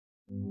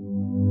All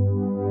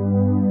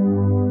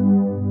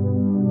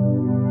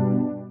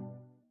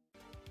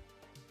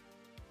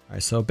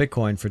right, so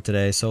Bitcoin for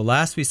today. So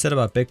last we said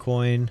about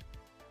Bitcoin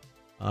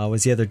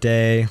was the other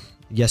day,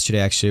 yesterday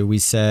actually, we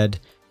said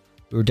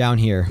we were down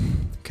here,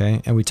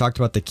 okay? And we talked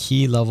about the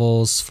key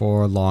levels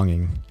for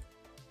longing,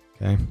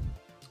 okay?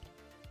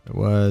 It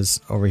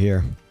was over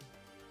here.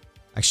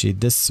 Actually,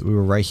 we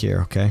were right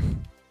here, okay?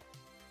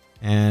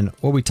 And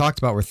what we talked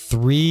about were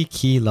 3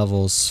 key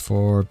levels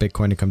for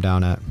Bitcoin to come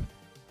down at.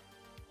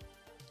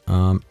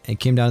 It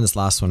came down to this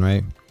last one,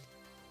 right?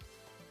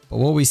 But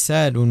what we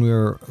said when we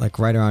were like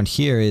right around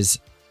here is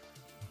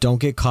don't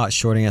get caught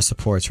shorting at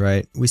supports,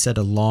 right? We said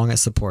a long at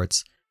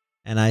supports.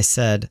 And I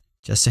said,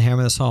 just to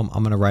hammer this home,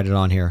 I'm going to write it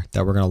on here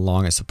that we're going to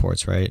long at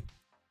supports, right?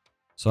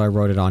 So I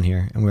wrote it on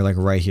here and we're like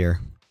right here.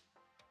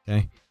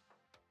 Okay.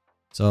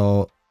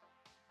 So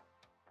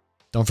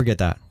don't forget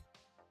that.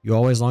 You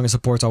always long at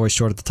supports, always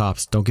short at the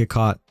tops. Don't get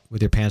caught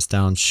with your pants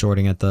down,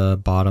 shorting at the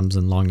bottoms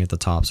and longing at the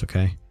tops,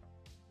 okay?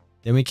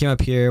 Then we came up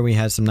here, we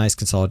had some nice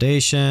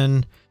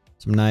consolidation.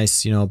 Some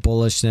nice,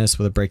 bullishness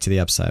with a break to the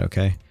upside,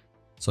 okay?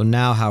 So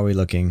now how are we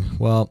looking?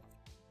 Well,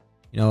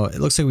 it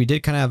looks like we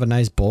did kind of have a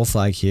nice bull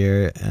flag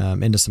here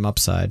into some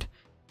upside.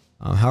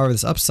 However,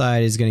 this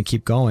upside is going to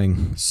keep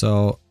going.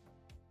 So,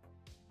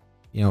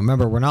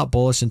 remember, we're not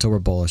bullish until we're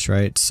bullish,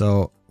 right?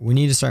 So we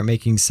need to start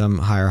making some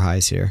higher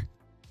highs here.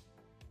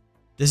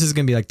 This is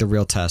going to be like the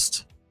real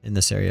test in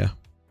this area.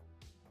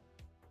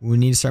 We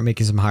need to start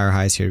making some higher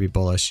highs here to be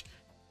bullish.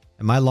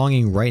 Am I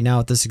longing right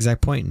now at this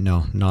exact point?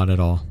 No, not at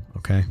all,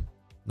 okay?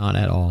 Not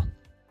at all.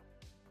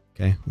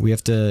 Okay, we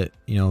have to,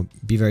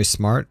 be very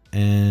smart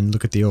and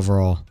look at the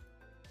overall.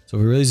 So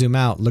if we really zoom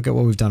out, look at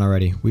what we've done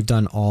already. We've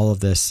done all of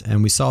this,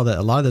 and we saw that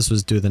a lot of this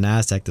was due to the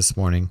NASDAQ this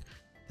morning.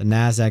 The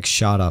NASDAQ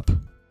shot up,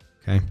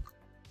 okay?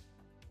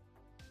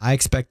 I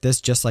expect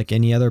this, just like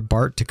any other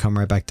BART, to come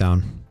right back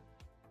down.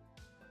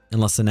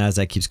 Unless the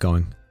NASDAQ keeps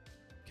going,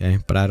 okay?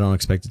 But I don't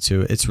expect it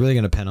to. It's really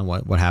going to depend on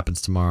what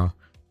happens tomorrow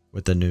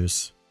with the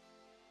news.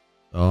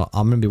 So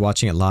I'm going to be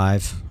watching it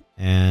live.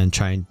 And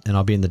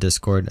I'll be in the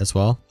Discord as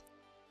well,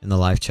 in the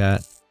live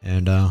chat.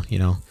 And,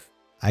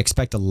 I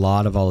expect a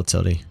lot of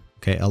volatility.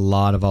 Okay, a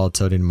lot of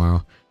volatility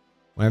tomorrow.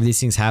 Whenever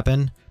these things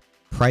happen,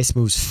 price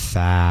moves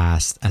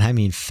fast. And I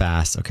mean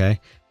fast,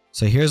 okay?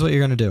 So here's what you're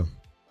going to do.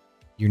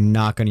 You're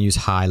not going to use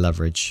high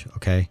leverage,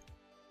 okay?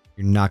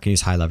 You're not going to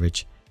use high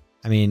leverage.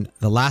 I mean,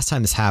 the last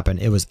time this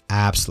happened, it was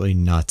absolutely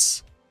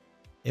nuts.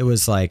 It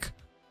was like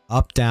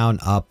up, down,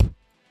 up.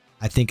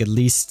 I think at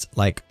least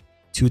like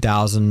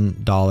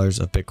 $2,000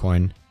 of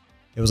Bitcoin.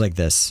 It was like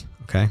this,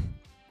 okay?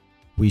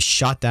 We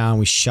shot down,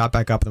 we shot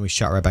back up, and then we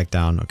shot right back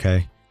down,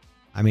 okay?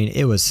 I mean,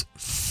 it was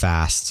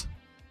fast.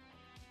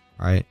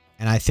 All right?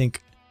 And I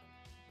think,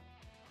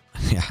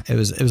 yeah, it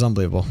was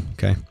unbelievable,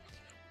 okay?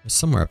 It was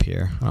somewhere up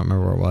here. I don't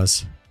remember where it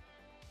was.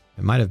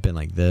 It might have been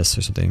like this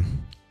or something.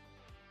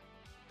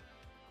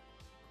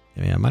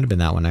 Yeah, it might have been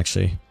that one,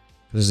 actually.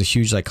 There's a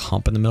huge, like,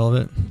 hump in the middle of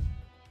it.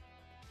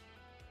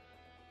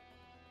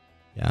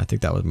 Yeah, I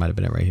think that might have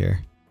been it right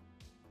here.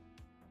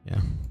 Yeah.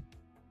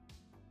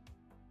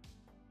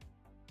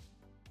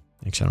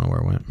 Actually, I don't know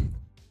where it went.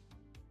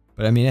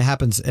 But I mean, it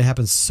happens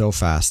so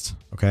fast,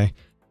 okay?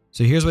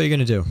 So here's what you're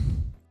going to do.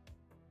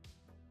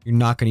 You're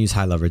not going to use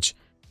high leverage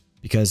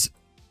because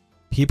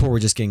people were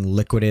just getting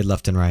liquidated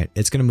left and right.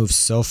 It's going to move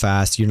so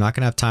fast. You're not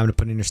going to have time to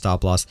put in your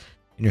stop loss,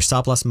 and your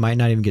stop loss might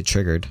not even get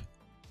triggered.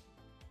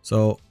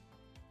 So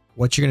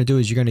what you're going to do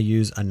is you're going to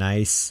use a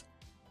nice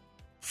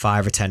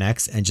 5 or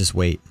 10x and just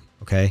wait.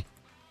 Okay,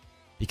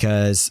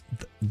 because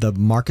the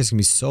market's gonna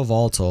be so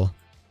volatile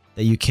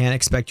that you can't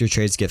expect your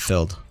trades to get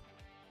filled.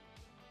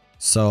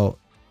 So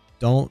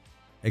don't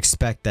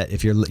expect that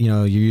if you're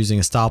using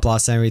a stop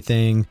loss and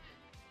everything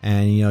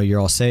and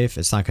you're all safe.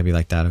 It's not gonna be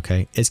like that,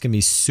 okay? It's gonna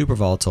be super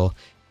volatile.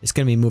 It's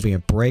gonna be moving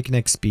at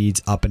breakneck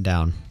speeds up and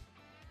down.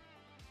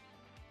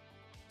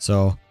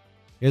 So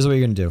here's what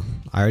you're gonna do.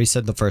 I already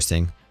said the first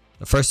thing.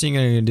 The first thing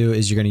you're gonna do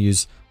is you're gonna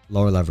use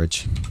lower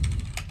leverage.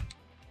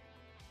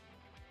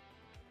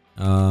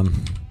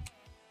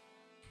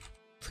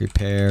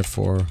 Prepare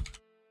for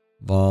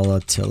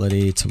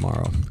volatility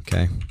tomorrow.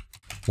 Okay.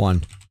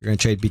 1, you're going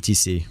to trade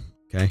BTC.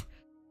 Okay.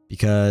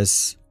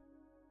 Because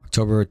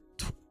October,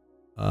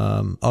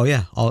 oh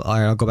yeah,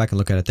 I'll go back and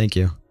look at it. Thank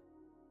you.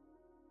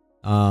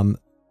 I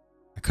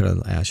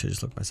should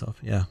just look myself.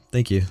 Yeah.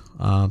 Thank you.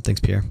 Thanks,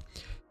 Pierre.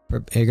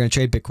 You're going to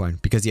trade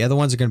Bitcoin because the other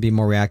ones are going to be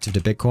more reactive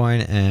to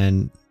Bitcoin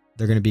and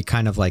they're going to be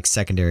kind of like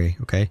secondary.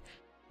 Okay.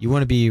 You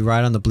want to be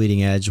right on the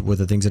bleeding edge with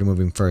the things that are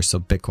moving first. So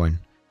Bitcoin,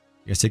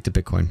 you're going to stick to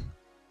Bitcoin.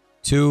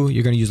 2,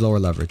 you're going to use lower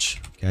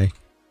leverage. Okay.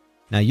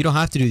 Now you don't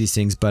have to do these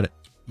things, but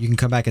you can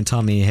come back and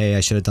tell me, hey,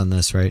 I should have done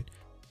this, right?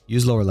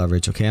 Use lower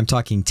leverage. Okay. I'm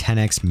talking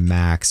 10x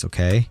max.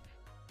 Okay.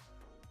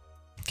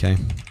 Okay.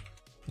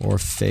 Or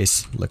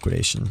face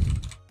liquidation.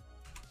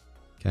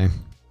 Okay.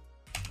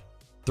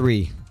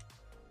 3,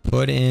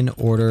 put in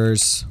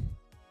orders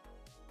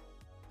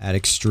at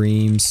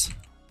extremes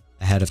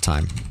ahead of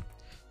time.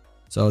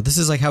 So this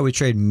is like how we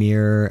trade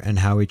Mirror and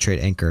how we trade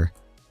Anchor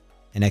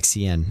and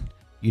XCN.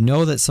 you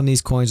know that some of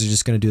these coins are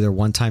just going to do their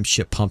one-time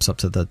shit pumps up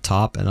to the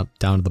top and up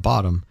down to the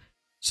bottom.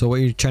 So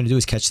what you're trying to do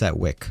is catch that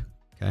wick.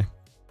 Okay.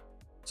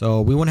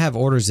 So we want to have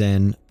orders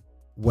in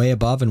way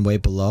above and way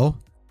below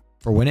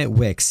for when it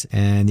wicks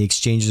and the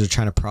exchanges are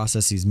trying to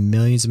process these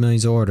millions and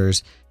millions of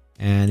orders,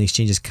 and the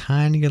exchanges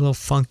kind of get a little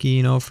funky,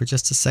 you know, for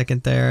just a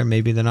second there, and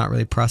maybe they're not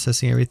really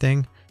processing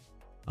everything.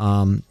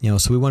 You know,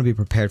 so we want to be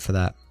prepared for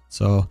that.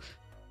 So,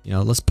 you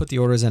know, let's put the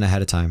orders in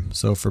ahead of time.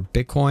 So for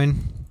Bitcoin,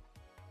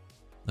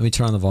 let me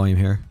turn on the volume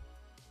here.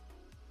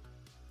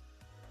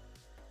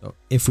 So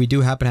if we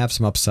do happen to have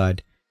some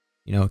upside,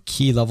 you know,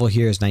 key level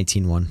here is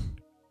 19.1.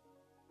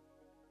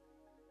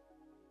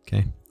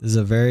 Okay, this is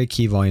a very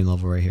key volume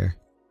level right here.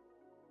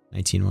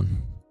 19.1.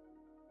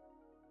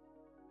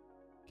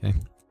 Okay.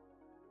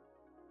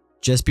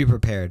 Just be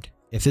prepared.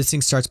 If this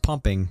thing starts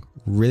pumping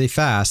really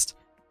fast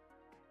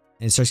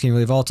and it starts getting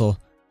really volatile,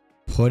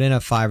 put in a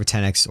 5 or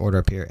 10x order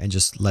up here and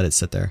just let it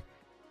sit there.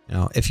 You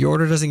know, if your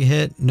order doesn't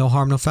hit, no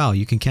harm, no foul.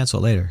 You can cancel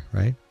it later,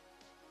 right?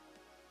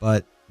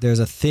 But there's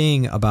a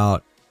thing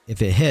about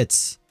if it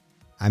hits,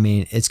 I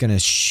mean, it's going to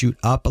shoot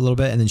up a little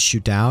bit and then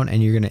shoot down,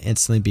 and you're going to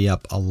instantly be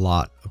up a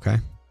lot, okay?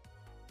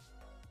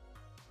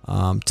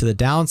 To the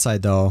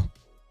downside though,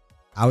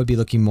 I would be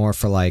looking more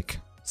for like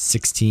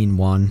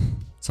 16.1,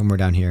 somewhere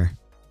down here.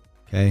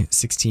 Okay,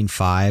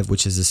 16.5,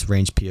 which is this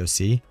range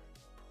POC.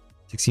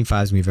 16.5 is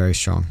going to be very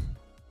strong.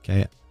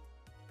 Okay,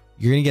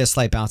 you're going to get a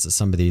slight bounce at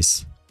some of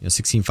these. You know,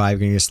 16.5, you're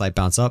going to get a slight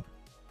bounce up,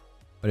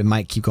 but it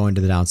might keep going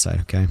to the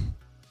downside. Okay,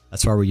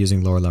 that's why we're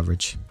using lower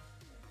leverage.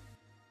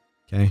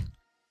 Okay,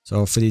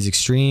 so for these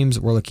extremes,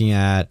 we're looking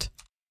at,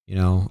 you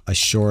know, a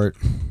short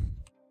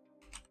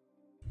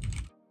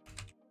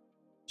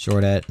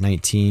at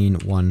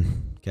 19.1.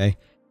 Okay,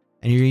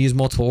 and you're going to use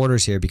multiple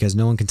orders here because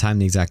no one can time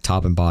the exact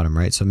top and bottom,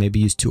 right? So maybe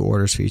use 2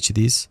 orders for each of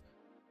these.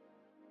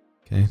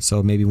 Okay,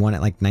 so maybe one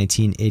at like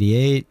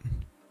 19.88.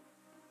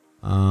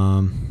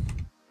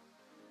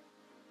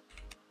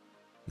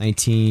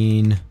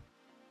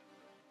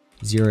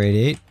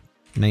 19.088,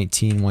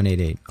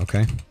 19.188.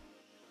 Okay,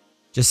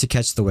 just to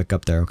catch the wick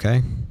up there.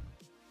 Okay.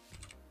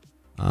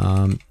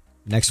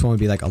 Next one would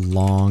be like a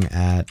long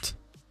at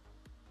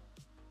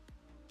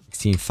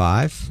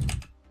 16.5,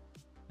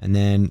 and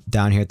then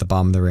down here at the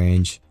bottom of the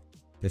range,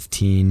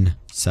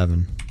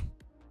 15.7.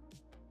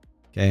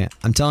 Okay,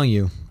 I'm telling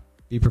you,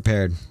 be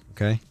prepared.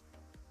 Okay,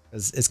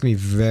 because it's gonna be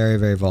very,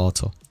 very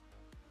volatile.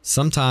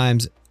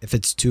 Sometimes if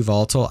it's too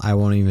volatile,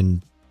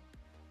 I'll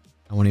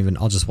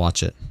just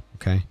watch it.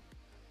 Okay,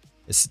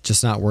 it's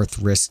just not worth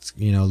risk,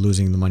 you know,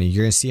 losing the money.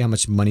 You're gonna see how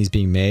much money's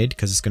being made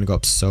because it's gonna go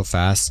up so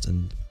fast,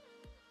 and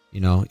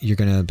you know, you're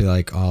gonna be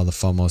like, oh, the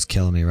FOMO's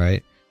killing me,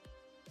 right?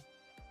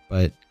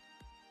 But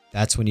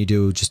that's when you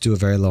just do a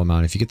very low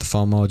amount. If you get the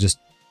FOMO, just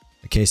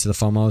a case of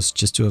the FOMOs,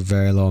 just do a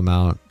very low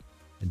amount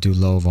and do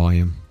low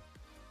volume,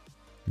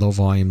 low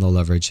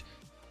leverage.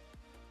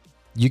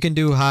 You can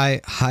do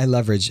high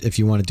leverage if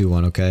you want to do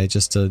one, okay?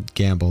 Just to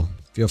gamble,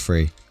 feel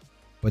free,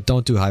 but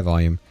don't do high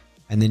volume.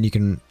 And then you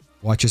can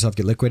watch yourself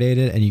get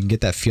liquidated, and you can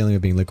get that feeling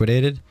of being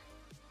liquidated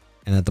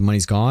and that the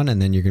money's gone,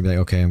 and then you're gonna be like,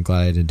 okay, I'm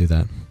glad I didn't do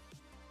that.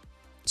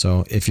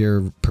 So if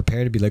you're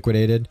prepared to be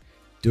liquidated,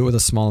 do it with a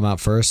small amount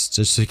first,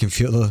 just so you can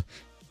feel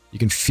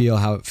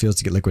how it feels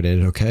to get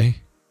liquidated, okay?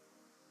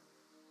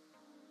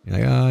 You're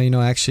like, oh, you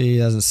know, actually, it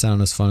doesn't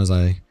sound as fun as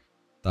I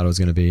thought it was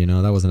going to be. You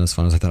know, that wasn't as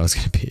fun as I thought it was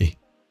going to be.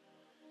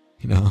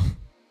 You know?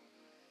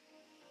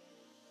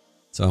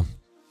 So,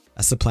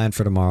 that's the plan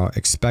for tomorrow.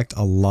 Expect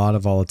a lot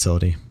of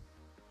volatility.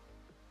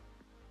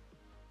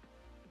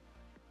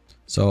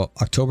 So,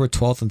 October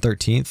 12th and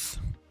 13th.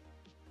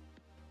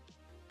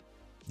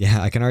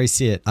 Yeah, I can already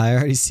see it. I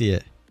already see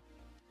it.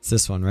 It's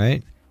this one,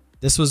 right?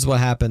 This was what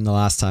happened the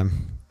last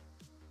time.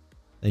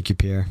 Thank you,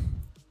 Pierre.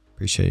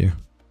 Appreciate you.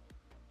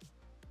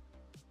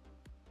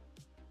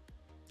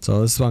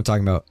 So this is what I'm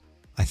talking about.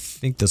 I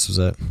think this was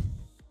it.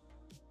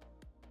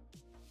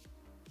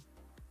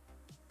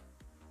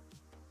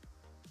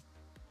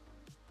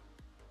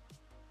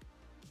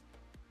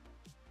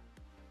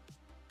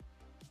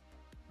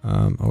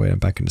 Oh wait, I'm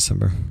back in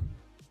December.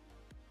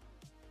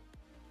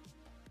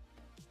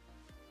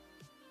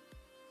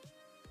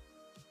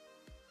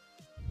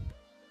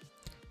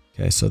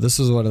 Okay, so this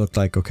is what it looked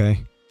like,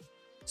 okay?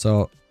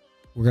 So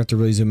we're going to have to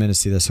really zoom in to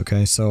see this,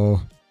 okay?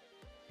 So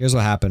here's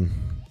what happened.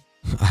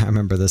 I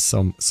remember this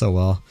so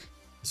well.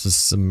 This is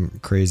some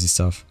crazy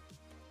stuff.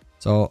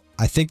 So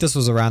I think this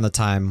was around the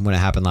time when it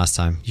happened last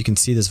time. You can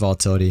see this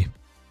volatility.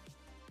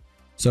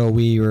 So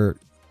we were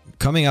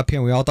coming up here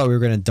and we all thought we were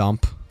going to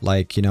dump,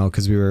 like, you know,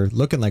 because we were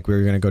looking like we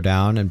were going to go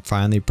down and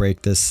finally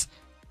break this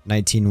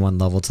 19.1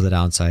 level to the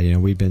downside. You know,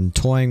 we've been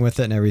toying with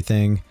it and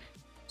everything.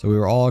 So we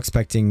were all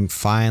expecting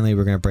finally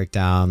we're going to break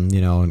down,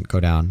 you know, and go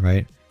down,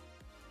 right?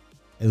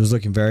 It was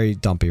looking very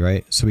dumpy,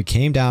 right? So we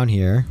came down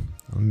here.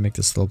 Let me make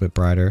this a little bit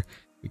brighter.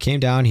 We came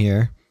down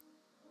here,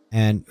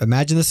 and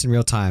imagine this in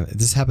real time.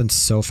 This happened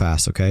so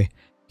fast, okay?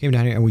 Came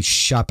down here and we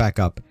shot back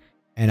up.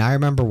 And I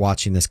remember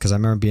watching this because I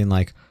remember being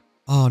like,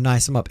 oh,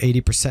 nice, I'm up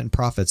 80% in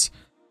profits.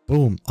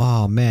 Boom.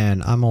 Oh,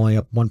 man, I'm only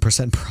up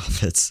 1% in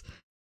profits.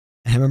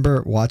 And I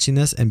remember watching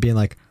this and being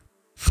like,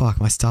 fuck,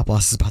 my stop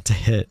loss is about to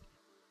hit.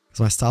 Because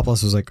my stop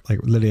loss was like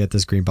literally at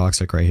this green box,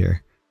 like right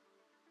here.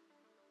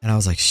 And I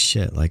was like,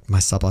 shit, like my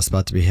stop loss is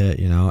about to be hit,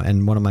 you know?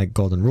 And one of my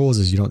golden rules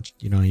is you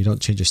don't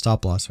change your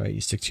stop loss, right?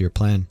 You stick to your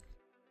plan.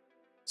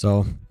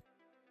 So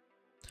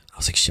I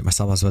was like, shit, my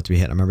stop loss is about to be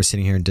hit. I remember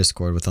sitting here in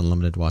Discord with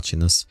Unlimited watching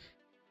this.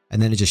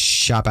 And then it just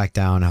shot back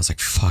down. I was like,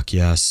 fuck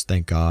yes,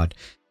 thank God.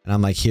 And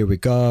I'm like, here we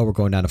go. We're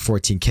going down to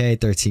 14K,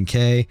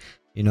 13K.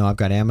 You know, I've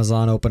got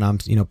Amazon open. I'm,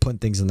 you know, putting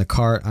things in the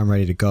cart. I'm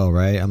ready to go,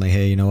 right? I'm like,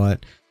 hey, you know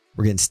what?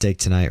 We're getting steak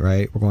tonight,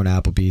 right? We're going to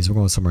Applebee's. We're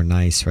going somewhere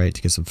nice, right?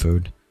 To get some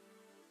food.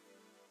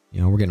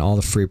 You know, we're getting all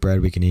the free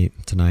bread we can eat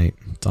tonight.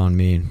 It's on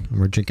me. And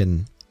we're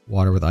drinking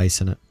water with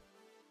ice in it.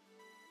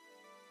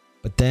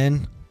 But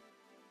then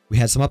we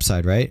had some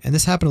upside, right? And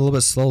this happened a little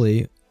bit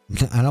slowly.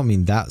 I don't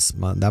mean that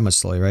much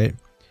slowly, right?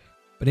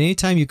 But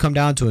anytime you come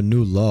down to a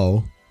new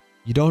low,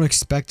 you don't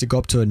expect to go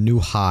up to a new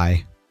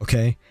high,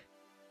 okay?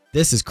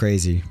 This is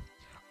crazy.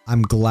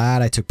 I'm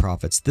glad I took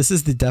profits. This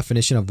is the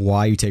definition of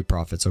why you take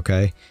profits,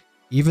 okay?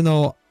 Even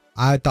though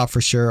I thought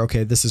for sure,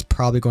 okay, this is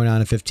probably going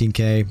down to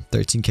 15K,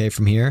 13K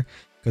from here,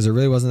 because there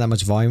really wasn't that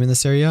much volume in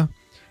this area.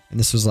 And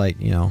this was like,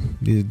 you know,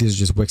 these are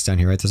just wicks down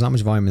here, right? There's not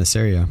much volume in this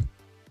area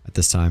at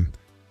this time.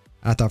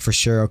 I thought for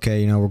sure,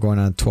 okay, you know, we're going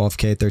on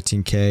 12K,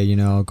 13K, you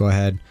know, go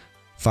ahead,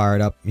 fire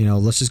it up. You know,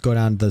 let's just go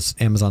down to this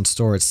Amazon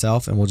store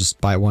itself and we'll just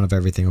buy one of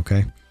everything,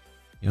 okay?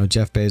 You know,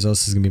 Jeff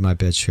Bezos is going to be my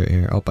bitch right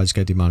here. Oh, I just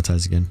got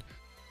demonetized again.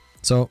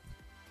 So,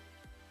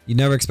 you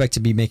never expect to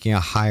be making a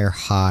higher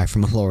high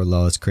from a lower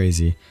low. It's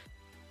crazy.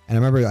 And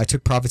I remember I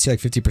took profits here like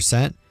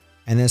 50%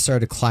 and then it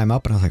started to climb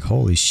up and I was like,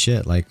 holy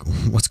shit, like,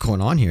 what's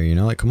going on here? You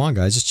know, like, come on,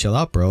 guys, just chill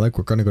out, bro. Like,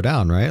 we're going to go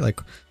down, right?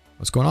 Like,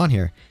 what's going on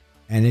here?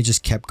 And it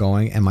just kept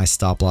going and my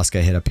stop loss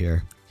got hit up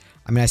here.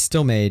 I mean, I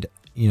still made,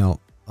 you know,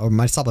 or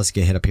my stop loss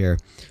get hit up here.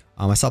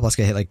 My stop loss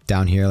got hit like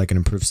down here, like an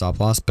improved stop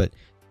loss. But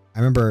I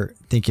remember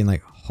thinking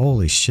like,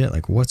 holy shit,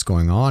 like what's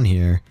going on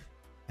here?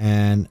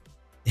 And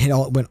it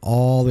went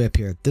all the way up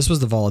here. This was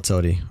the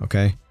volatility,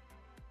 okay?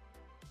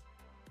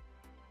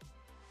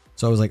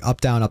 So it was like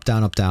up, down, up,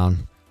 down, up,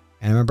 down.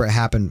 And I remember it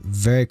happened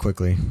very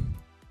quickly.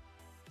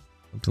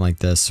 Something like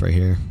this right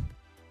here.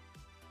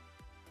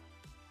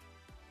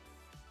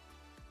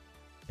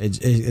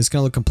 It's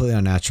going to look completely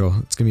unnatural.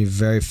 It's going to be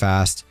very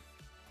fast,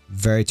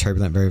 very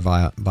turbulent, very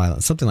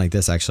violent. Something like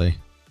this, actually.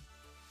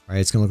 All right,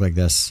 it's going to look like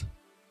this.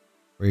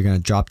 Where you're going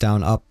to drop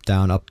down, up,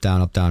 down, up,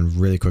 down, up, down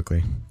really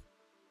quickly.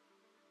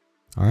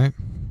 All right.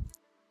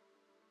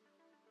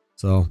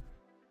 So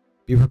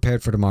be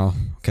prepared for tomorrow,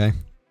 okay?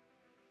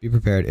 Be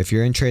prepared. If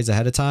you're in trades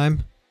ahead of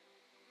time,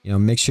 you know,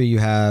 make sure you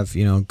have,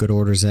 you know, good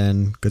orders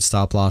in, good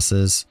stop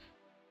losses.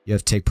 You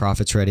have take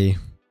profits ready,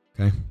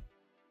 okay?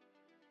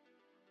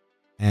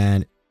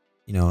 And,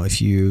 you know,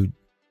 if you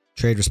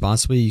trade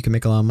responsibly, you can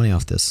make a lot of money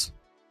off this.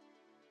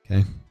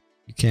 Okay?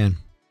 You can.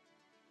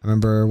 I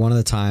remember one of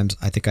the times,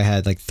 I think I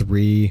had like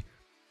 3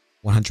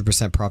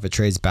 100% profit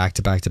trades back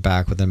to back to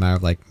back within a matter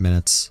of like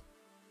minutes.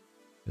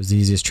 It was the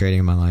easiest trading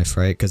in my life,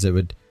 right? Because it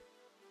would,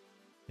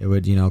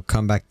 you know,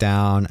 come back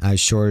down. I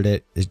shorted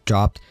it. It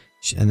dropped.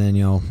 And then,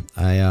 you know,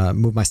 I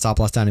moved my stop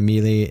loss down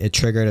immediately. It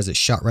triggered as it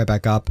shot right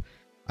back up.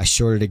 I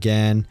shorted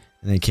again.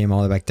 And then it came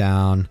all the way back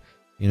down.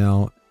 You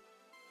know,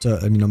 to,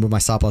 you know, move my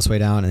stop loss way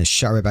down and it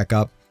shot right back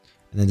up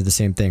and then did the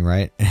same thing,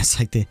 right? And it's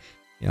like you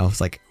know,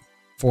 it's like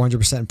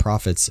 400%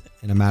 profits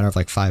in a matter of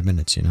like 5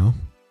 minutes, you know?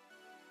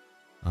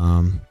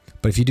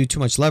 But if you do too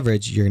much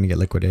leverage, you're going to get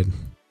liquidated.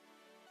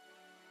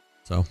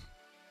 So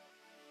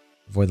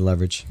avoid the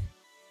leverage.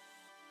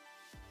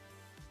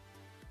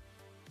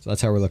 So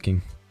that's how we're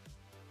looking.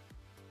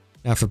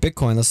 Now for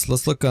Bitcoin,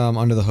 let's look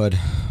under the hood.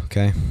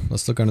 Okay.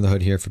 Let's look under the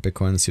hood here for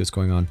Bitcoin and see what's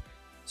going on.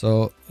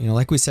 So, you know,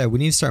 like we said, we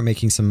need to start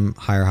making some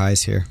higher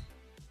highs here.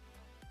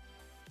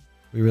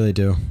 We really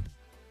do.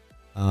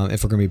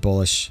 If we're going to be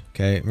bullish.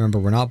 Okay. Remember,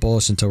 we're not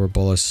bullish until we're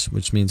bullish,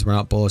 which means we're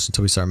not bullish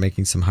until we start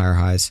making some higher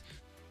highs.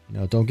 You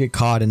know, don't get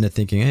caught into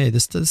thinking, hey,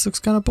 this looks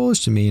kind of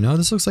bullish to me. You know,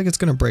 this looks like it's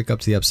going to break up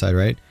to the upside,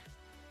 right?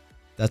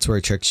 That's where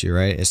it tricks you,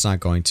 right? It's not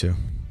going to.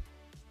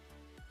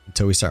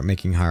 Until we start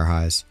making higher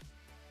highs.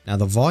 Now,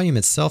 the volume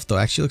itself, though,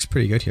 actually looks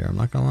pretty good here. I'm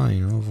not going to lie.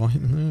 You know,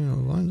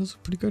 volume does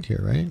look pretty good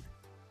here, right?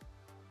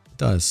 It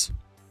does.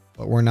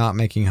 But we're not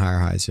making higher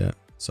highs yet.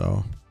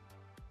 So,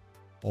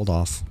 hold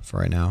off for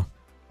right now.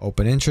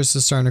 Open interest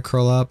is starting to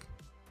curl up.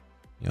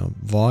 You know,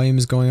 volume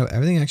is going up.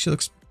 Everything actually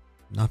looks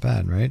not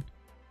bad, right?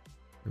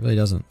 It really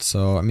doesn't.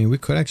 So, I mean, we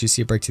could actually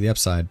see a break to the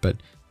upside, but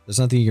there's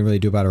nothing you can really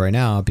do about it right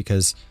now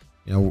because,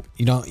 you know,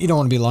 you don't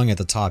want to be long at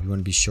the top. You want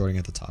to be shorting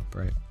at the top,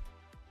 right?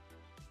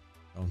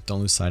 So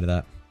don't lose sight of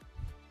that.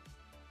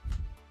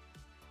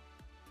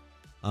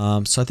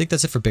 So I think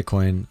that's it for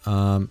Bitcoin.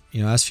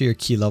 You know, as for your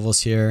key levels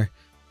here,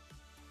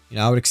 you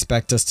know, I would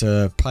expect us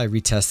to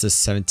probably retest this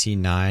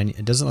 17.9.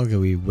 It doesn't look like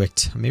we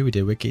wicked. Maybe we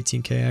did wick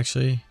 18K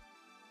actually.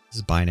 This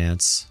is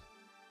Binance.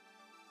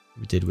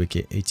 We did wick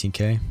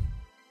 18K.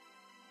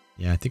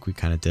 Yeah, I think we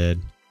kind of did.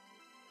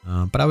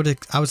 But I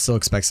would still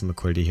expect some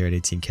liquidity here at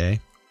 18K.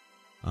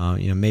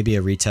 You know, maybe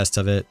a retest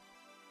of it.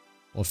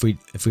 Well,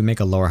 if we make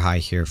a lower high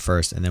here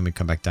first and then we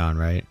come back down,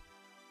 right?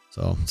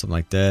 So something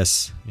like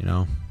this, you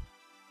know,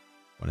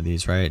 one of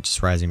these, right?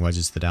 Just rising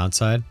wedges to the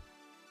downside.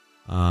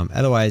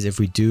 Otherwise, if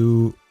we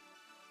do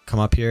come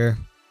up here,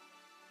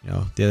 you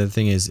know, the other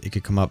thing is it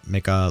could come up,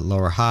 make a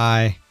lower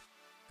high,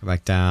 come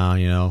back down,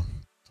 you know,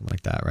 something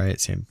like that, right?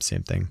 Same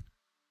thing.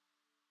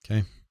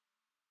 Okay.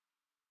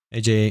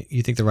 AJ,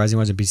 you think the rising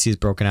wedge in BC is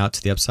broken out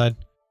to the upside?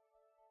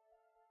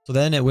 So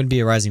then it wouldn't be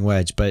a rising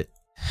wedge, but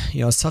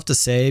you know, it's tough to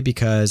say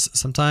because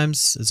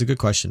sometimes it's a good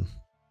question.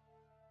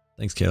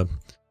 Thanks, Caleb.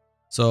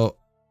 So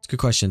it's a good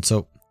question.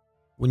 So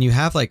when you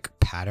have like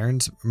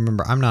patterns,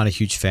 remember, I'm not a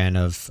huge fan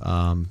of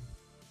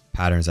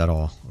patterns at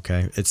all.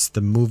 Okay. It's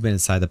the movement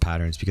inside the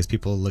patterns because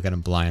people look at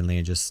them blindly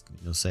and just,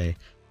 you know, say,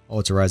 oh,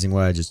 it's a rising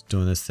wedge, it's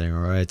doing this thing,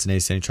 or it's an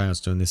ascending triangle, it's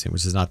doing this thing,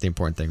 which is not the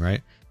important thing,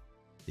 right?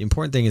 The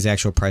important thing is the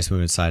actual price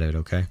movement inside of it.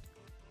 Okay.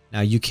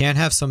 Now you can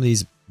have some of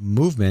these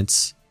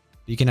movements,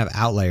 but you can have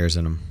outliers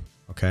in them.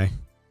 Okay.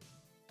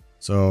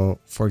 So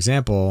for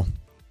example,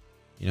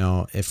 you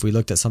know, if we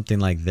looked at something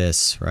like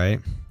this, right?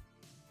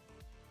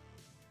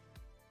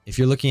 If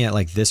you're looking at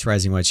like this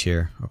rising wedge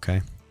here,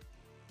 okay?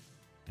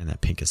 And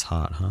that pink is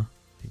hot, huh?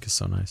 Pink is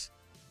so nice.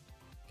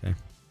 Okay.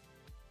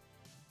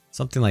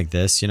 Something like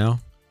this, you know?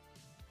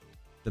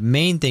 The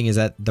main thing is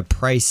that the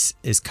price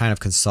is kind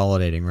of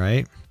consolidating,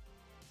 right?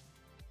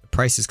 The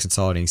price is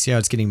consolidating. See how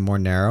it's getting more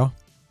narrow?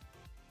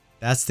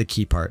 That's the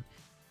key part.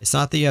 It's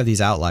not that you have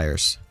these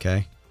outliers,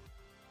 okay?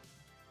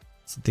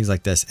 Things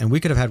like this. And we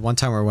could have had one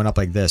time where it went up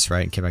like this,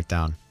 right? And came back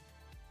down.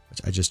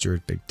 Which I just drew a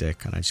big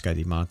dick and I just got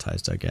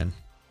demonetized again.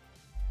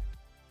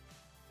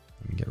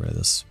 Let me get rid of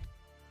this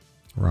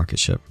rocket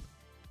ship.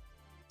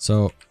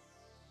 So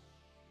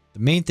the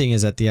main thing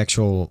is that the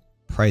actual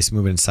price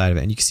movement inside of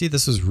it. And you can see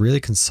this was really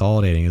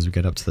consolidating as we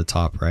get up to the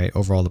top, right?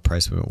 Overall, the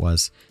price movement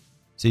was.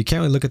 So you can't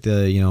really look at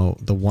the, you know,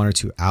 the one or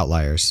two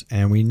outliers.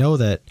 And we know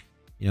that,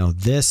 you know,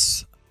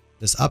 this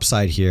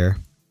upside here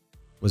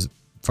was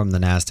from the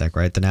NASDAQ,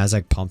 right? The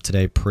NASDAQ pumped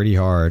today pretty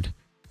hard.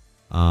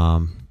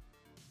 And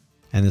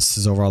this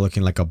is overall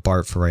looking like a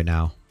BART for right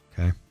now.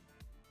 Okay.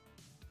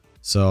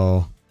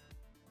 So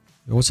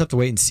we'll just have to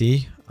wait and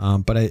see.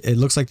 But it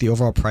looks like the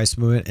overall price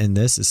movement in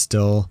this is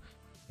still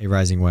a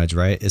rising wedge,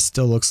 right? It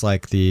still looks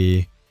like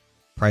the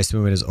price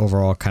movement is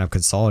overall kind of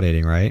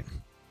consolidating, right?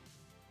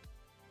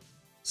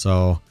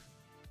 So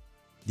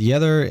the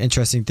other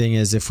interesting thing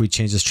is if we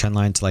change this trend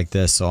line to like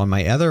this. So on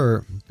my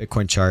other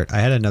Bitcoin chart, I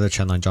had another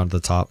trend line drawn to the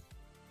top.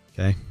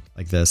 Okay,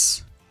 like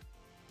this.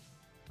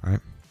 All right.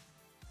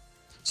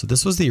 So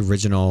this was the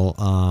original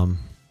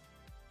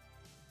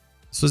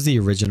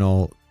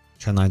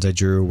trend lines I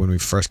drew when we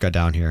first got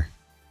down here.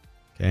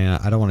 Okay,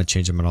 I don't want to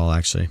change them at all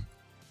actually.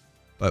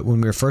 But when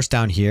we were first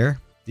down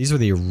here, these were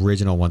the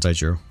original ones I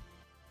drew.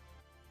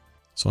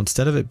 So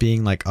instead of it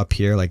being like up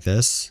here like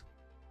this,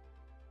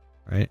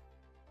 right?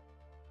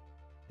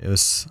 It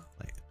was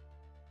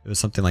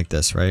something like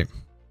this, right?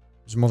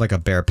 It was more like a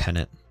bear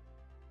pennant.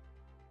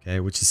 Okay,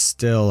 which is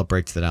still a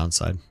break to the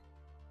downside.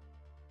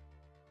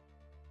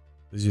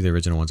 These are the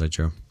original ones I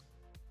drew.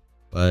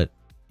 But,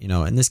 you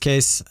know, in this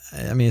case,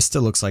 I mean, it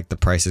still looks like the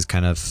price is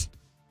kind of,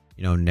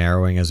 you know,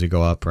 narrowing as we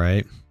go up,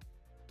 right?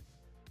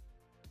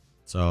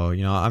 So,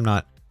 you know, I'm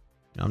not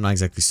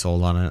exactly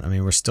sold on it. I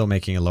mean, we're still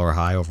making a lower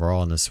high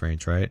overall in this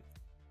range, right?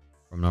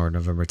 From our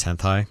November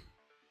 10th high.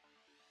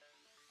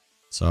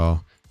 So,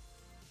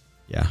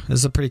 yeah, this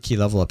is a pretty key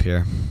level up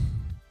here.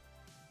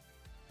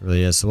 It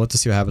really is. So we'll have to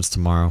see what happens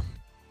tomorrow.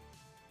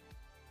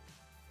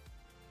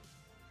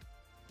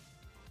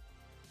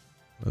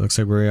 It looks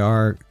like we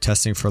are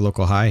testing for a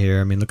local high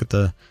here. I mean, look at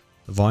the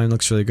volume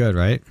looks really good,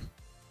 right?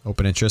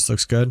 Open interest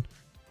looks good.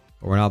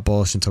 But we're not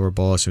bullish until we're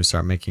bullish and we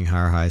start making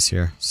higher highs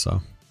here. So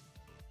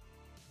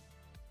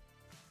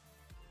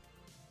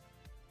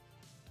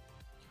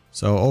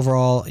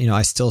overall, you know,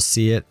 I still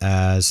see it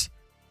as,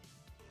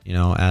 you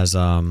know,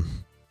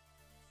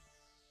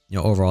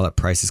 overall that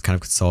price is kind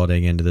of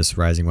consolidating into this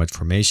rising wedge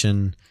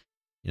formation.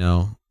 You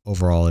know,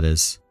 overall it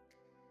is.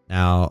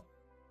 Now,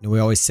 you know, we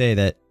always say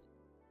that,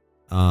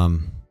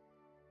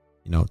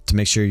 you know, to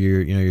make sure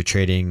you're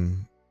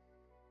trading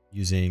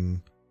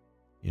using,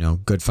 you know,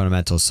 good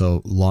fundamentals.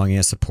 So longing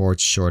at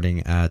supports,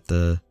 shorting at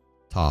the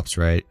tops,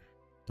 right?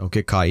 Don't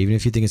get caught. Even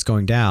if you think it's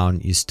going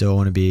down, you still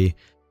want to be,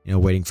 you know,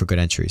 waiting for good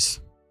entries.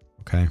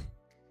 Okay.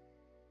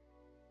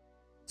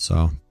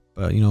 So,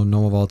 but you know,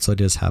 normal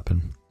volatility does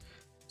happen.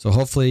 So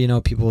hopefully, you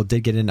know, people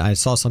did get in. I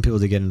saw some people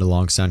did get into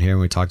longs down here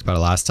when we talked about it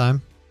last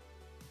time.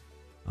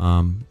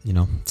 You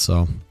know, so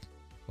we'll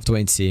have to wait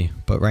and see.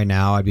 But right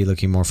now I'd be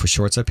looking more for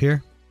shorts up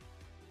here.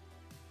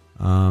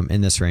 In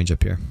this range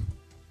up here.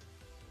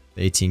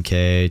 The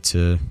 18K to,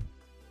 you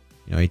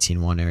know,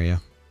 18.1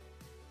 area.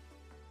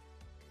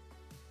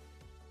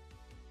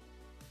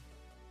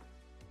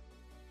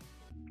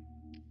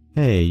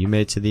 Hey, you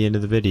made it to the end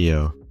of the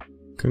video.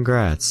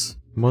 Congrats.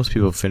 Most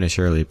people finish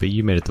early, but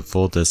you made it the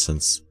full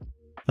distance.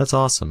 That's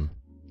awesome.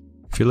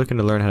 If you're looking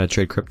to learn how to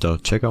trade crypto,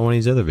 check out one of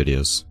these other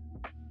videos.